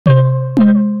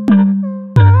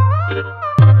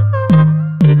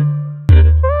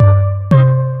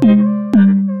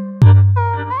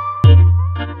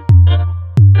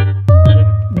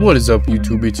What is up,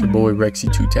 YouTube? It's your boy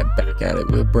Rexy2Tap back at it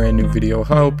with a brand new video. I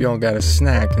hope y'all got a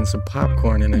snack and some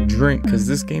popcorn and a drink, because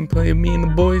this gameplay of me and the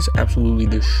boys absolutely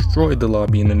destroyed the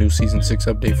lobby in the new Season 6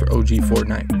 update for OG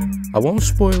Fortnite. I won't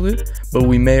spoil it, but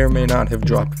we may or may not have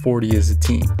dropped 40 as a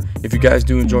team. If you guys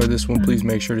do enjoy this one, please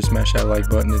make sure to smash that like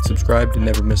button and subscribe to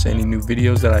never miss any new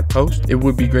videos that I post. It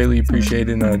would be greatly appreciated,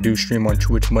 and I do stream on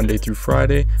Twitch Monday through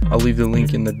Friday. I'll leave the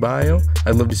link in the bio.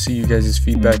 I'd love to see you guys'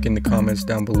 feedback in the comments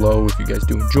down below if you guys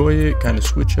do enjoy it, kind of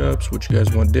switch ups, what you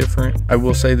guys want different. I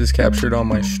will say this captured on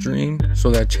my stream, so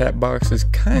that chat box is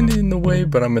kind of in the way,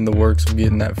 but I'm in the works of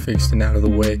getting that fixed and out of the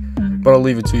way. But I'll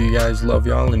leave it to you guys. Love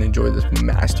y'all and enjoy this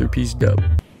masterpiece dub.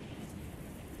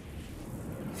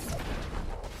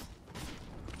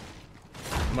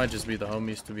 Might just be the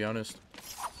homies, to be honest.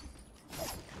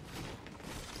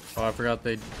 Oh, I forgot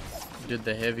they did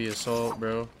the heavy assault,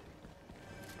 bro.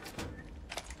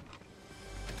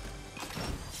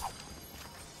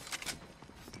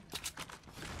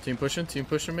 Team pushing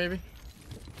maybe?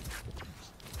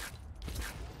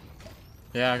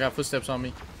 Yeah, I got footsteps on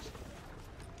me.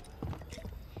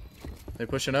 They're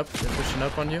pushing up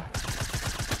on you.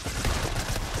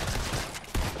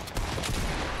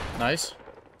 Nice.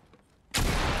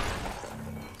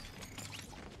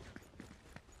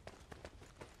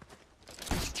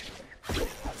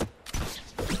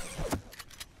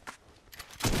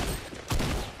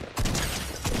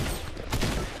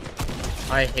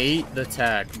 I hate the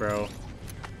tack, bro.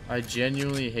 I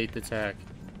genuinely hate the tack.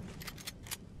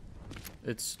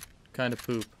 It's kind of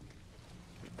poop.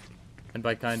 And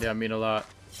by kinda, I mean a lot.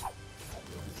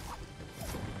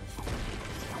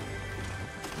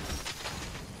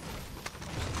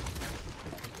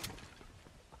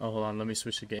 Oh, hold on. Let me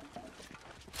switch the game.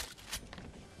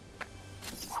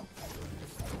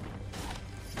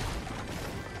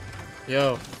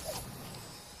 Yo.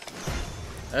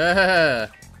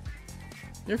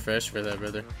 You're fresh for that,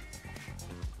 brother.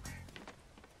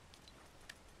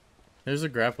 There's a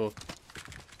grapple.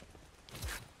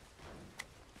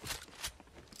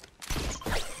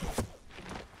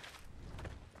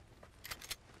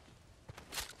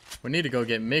 We need to go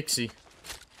get Mixie.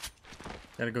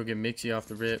 Gotta go get Mixie off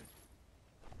the rip.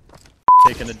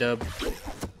 Taking a dub.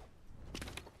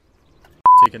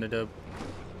 Taking a dub.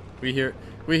 We here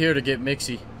to get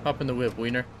Mixie. Hop in the whip,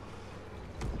 wiener.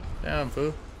 Damn,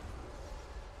 fool.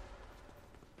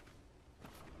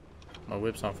 My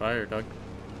whip's on fire, dog.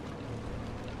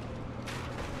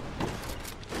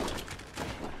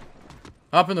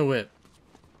 Hop in the whip.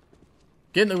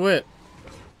 Get in the whip.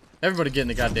 Everybody get in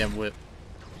the goddamn whip.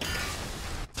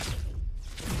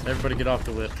 Everybody get off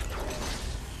the whip.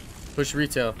 Push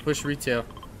retail. Push retail.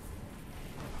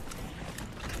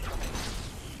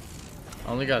 I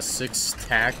only got 6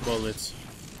 tack bullets.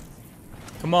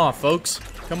 Come on, folks.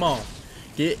 Come on.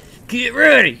 Get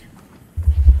ready.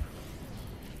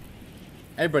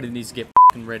 Everybody needs to get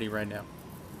f***ing ready right now.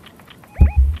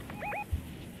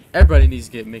 Everybody needs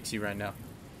to get Mixie right now.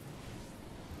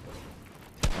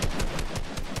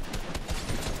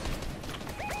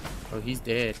 Oh, he's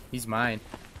dead. He's mine.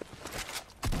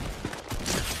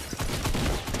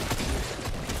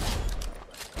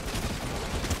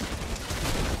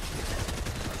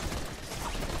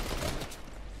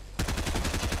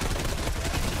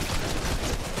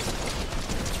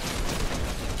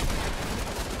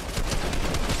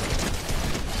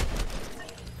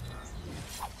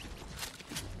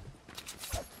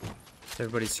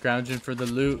 Everybody's scrounging for the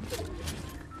loot.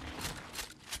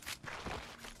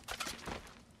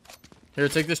 Here,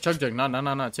 take this chug jug.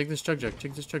 No. Take this chug jug.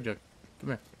 Take this chug jug. Come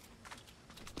here.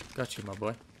 Got you, my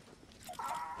boy.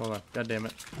 Hold on. God damn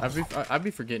it. I'd be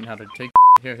forgetting how to take.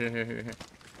 Here.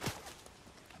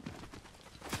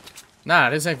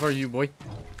 Nah, this ain't for you, boy.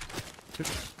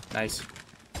 Nice.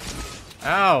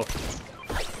 Ow.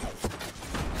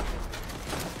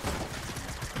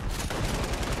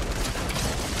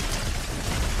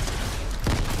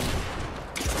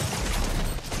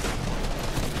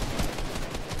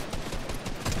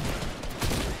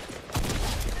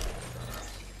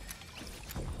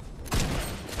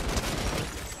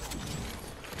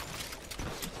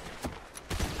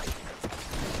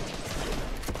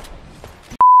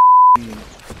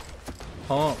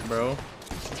 Pump, bro.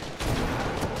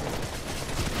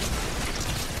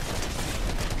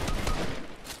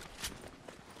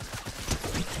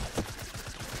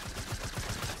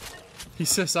 He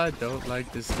says I don't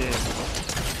like this game.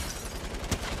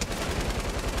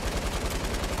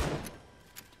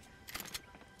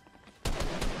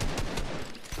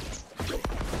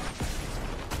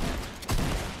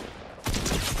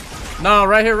 No,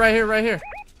 right here.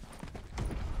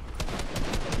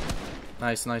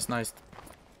 Nice.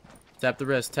 Tap the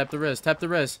res, tap the res, tap the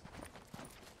res.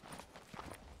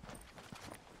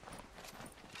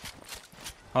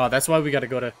 Oh, that's why we gotta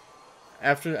go to...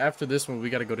 After this one, we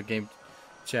gotta go to game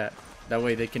chat. That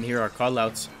way they can hear our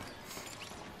callouts.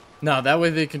 No, that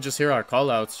way they can just hear our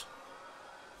callouts.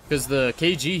 Because the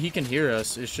KG, he can hear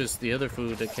us. It's just the other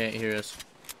food that can't hear us.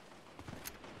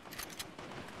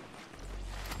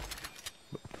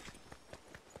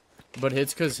 But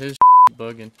it's because his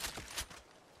bugging.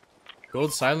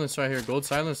 Gold silence right here. Gold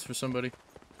silence for somebody.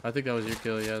 I think that was your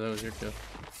kill. Yeah, that was your kill.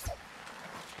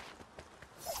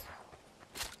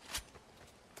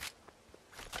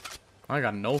 I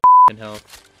got no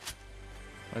health.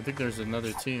 I think there's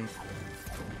another team.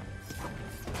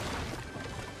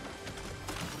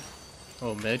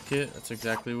 Oh, medkit. That's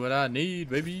exactly what I need,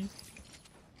 baby.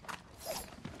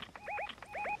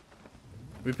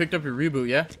 We picked up your reboot,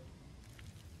 yeah?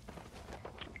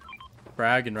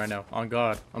 Fragging right now. On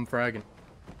God. I'm fragging.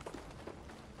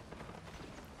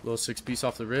 Little 6-piece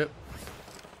off the rip.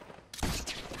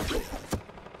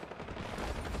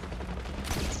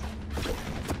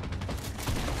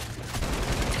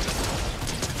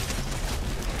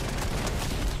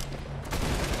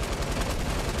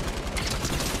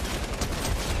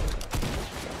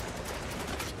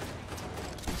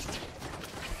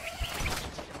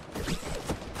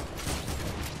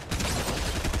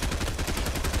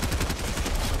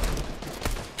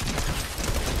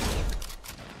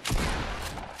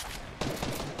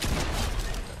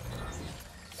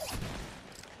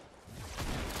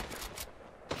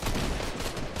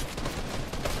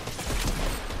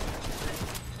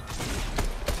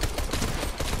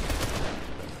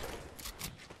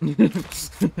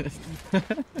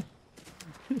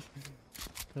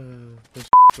 That's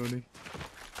funny.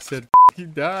 Said he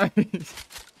died.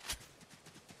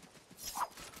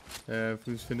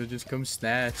 Who's finna just come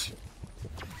snatch?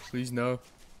 Please no.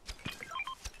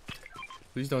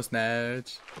 Please don't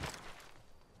snatch.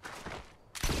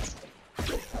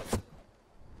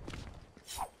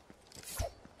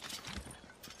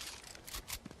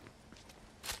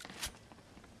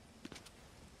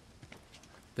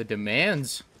 The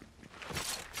demands.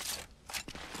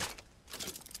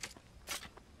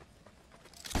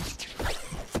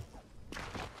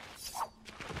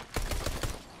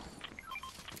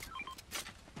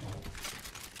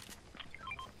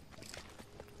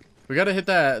 We gotta hit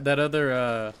that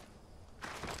other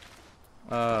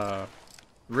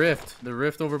rift. The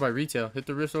rift over by retail. Hit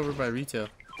the rift over by retail.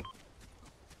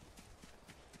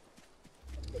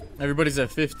 Everybody's at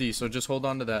 50, so just hold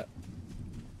on to that.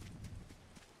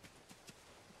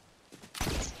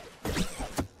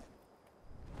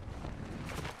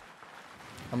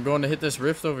 I'm going to hit this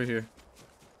rift over here.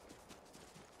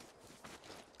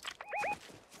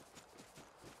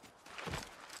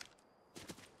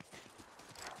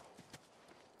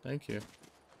 Thank you.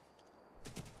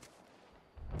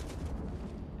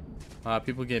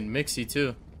 People getting mixy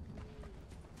too.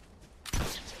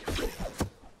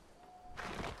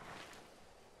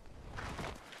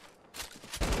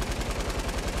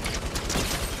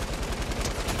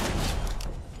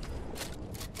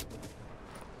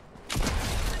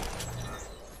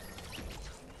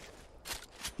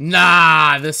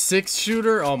 Nah, the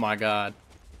 6-shooter? Oh my God.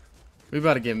 We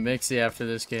about to get mixy after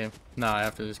this game. Nah,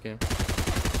 after this game.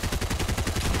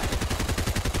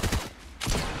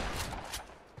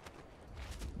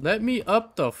 Let me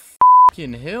up the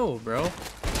fucking hill, bro.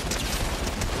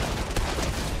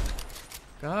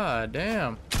 God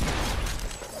damn.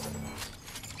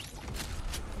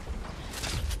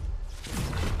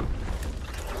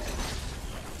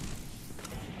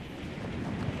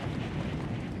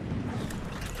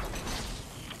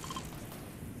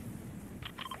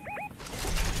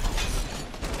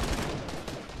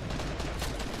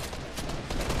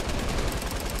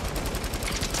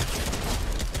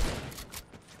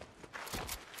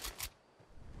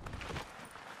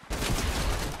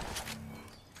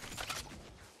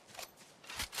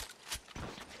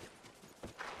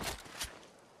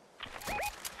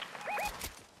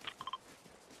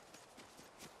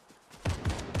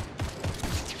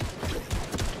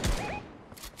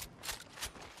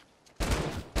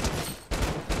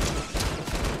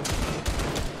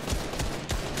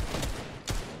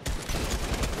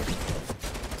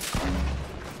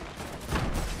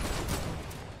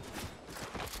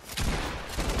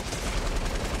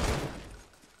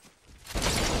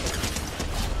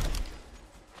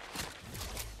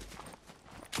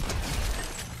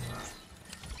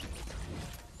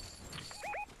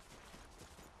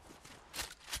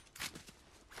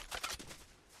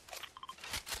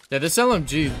 Yeah, this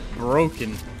LMG is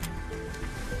broken.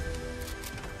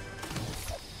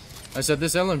 I said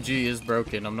this LMG is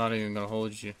broken. I'm not even gonna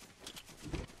hold you.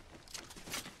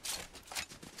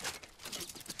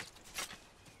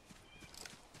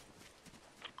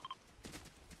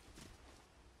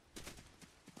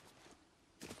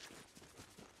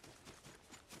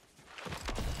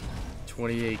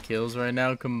 $28 kills right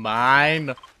now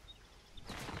combined.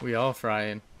 We all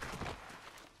frying.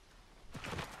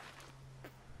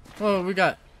 Well, we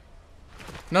got...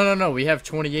 No. We have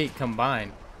 28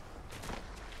 combined.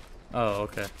 Oh,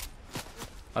 okay.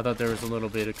 I thought there was a little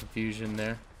bit of confusion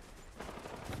there.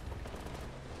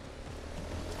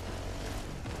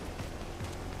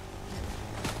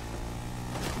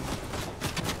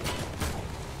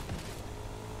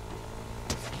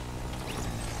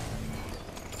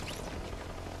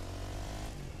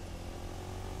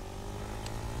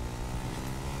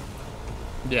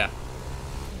 Yeah.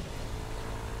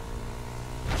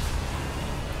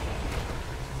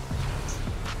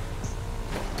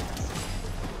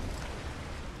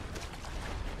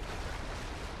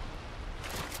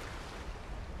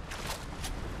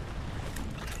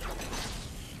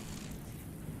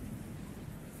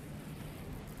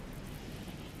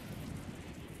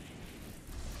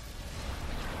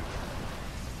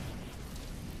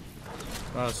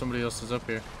 Wow, somebody else is up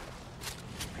here.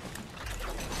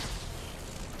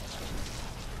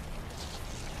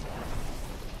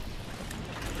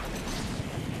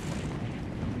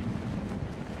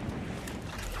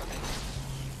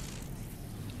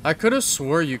 I could have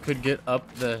swore you could get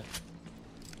up the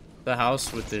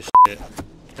house with this shit.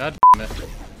 God damn it.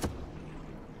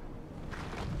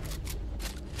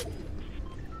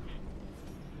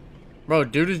 Bro,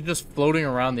 dude is just floating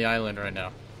around the island right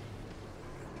now.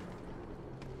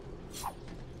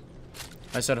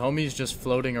 I said homie's just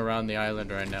floating around the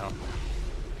island right now.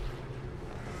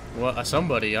 What?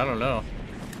 Somebody, I don't know.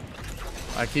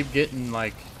 I keep getting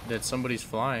like that somebody's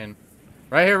flying.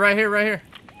 Right here, right here, right here.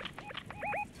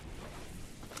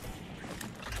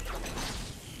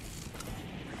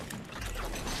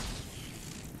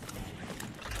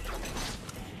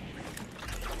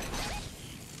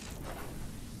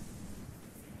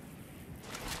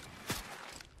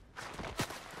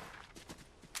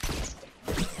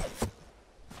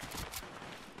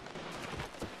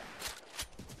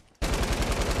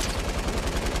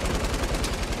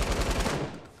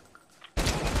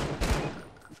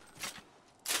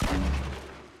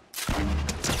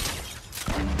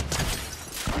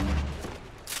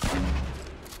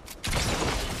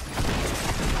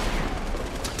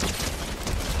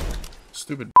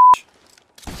 Stupid bitch.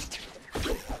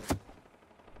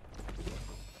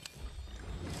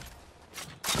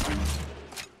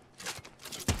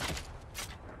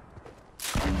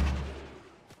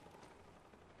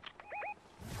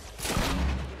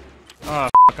 Oh,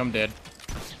 fuck, I'm dead.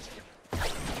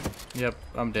 Yep,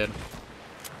 I'm dead.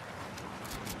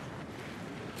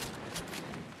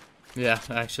 Yeah,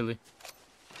 actually.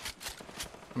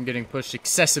 I'm getting pushed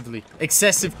excessively.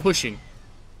 Excessive pushing.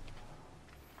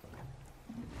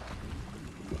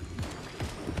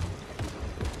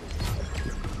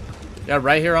 Yeah,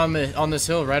 right here on this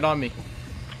hill, right on me.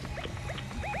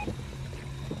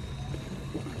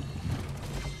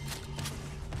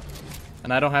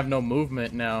 And I don't have no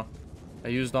movement now. I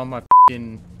used all my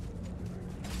fucking...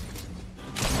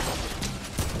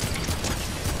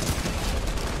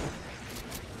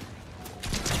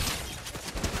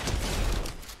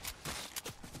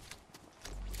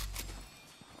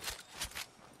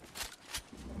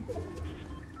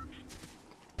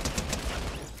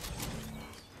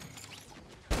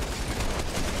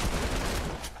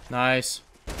 Nice.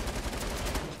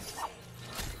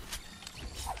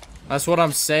 That's what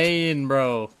I'm saying,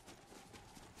 bro.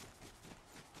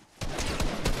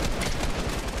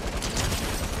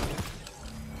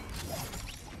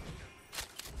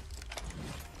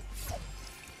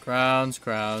 Crowns,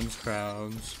 crowns,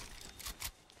 crowns.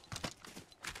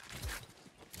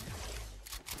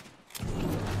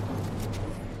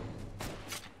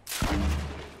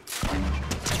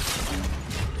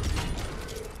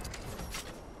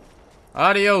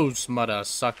 Adios, mother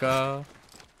sucker.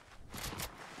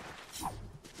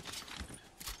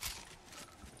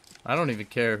 I don't even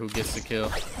care who gets the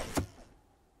kill.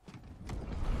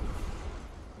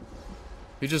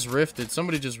 He just rifted.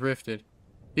 Somebody just rifted.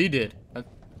 He did.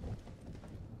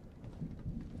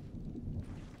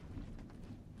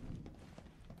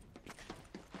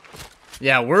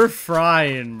 Yeah, we're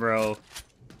frying, bro.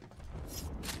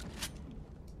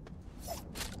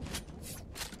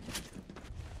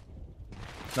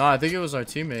 No, I think it was our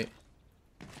teammate.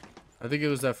 I think it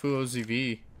was that fool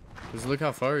OZV. Because look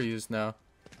how far he is now.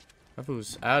 That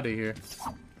fool's out of here.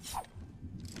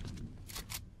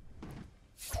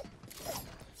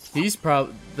 He's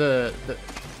probably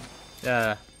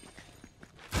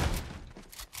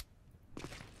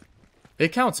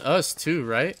it counts us too,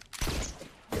 right?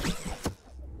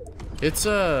 It's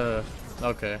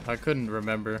okay, I couldn't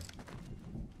remember.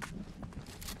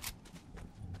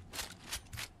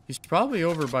 He's probably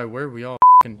over by where we all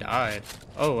f***ing died.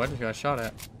 Oh, I just got shot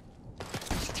at.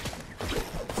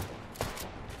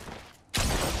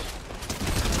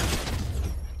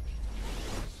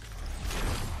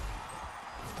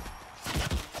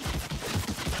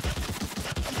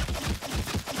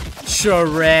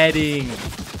 Shredding.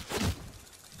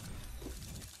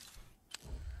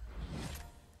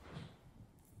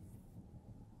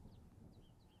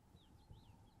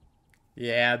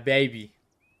 Yeah, baby.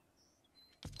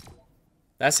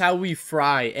 That's how we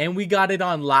fry. And we got it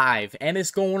on live. And it's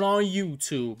going on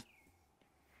YouTube.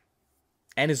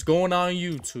 And it's going on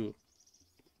YouTube.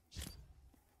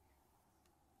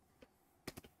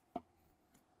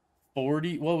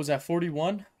 What was that?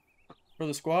 41 for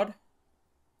the squad?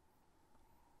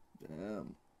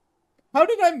 Damn. How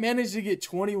did I manage to get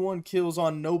 21 kills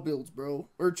on no builds, bro?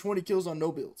 Or 20 kills on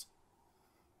no builds?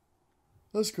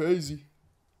 That's crazy.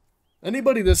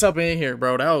 Anybody that's up in here,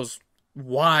 bro, that was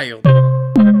wild.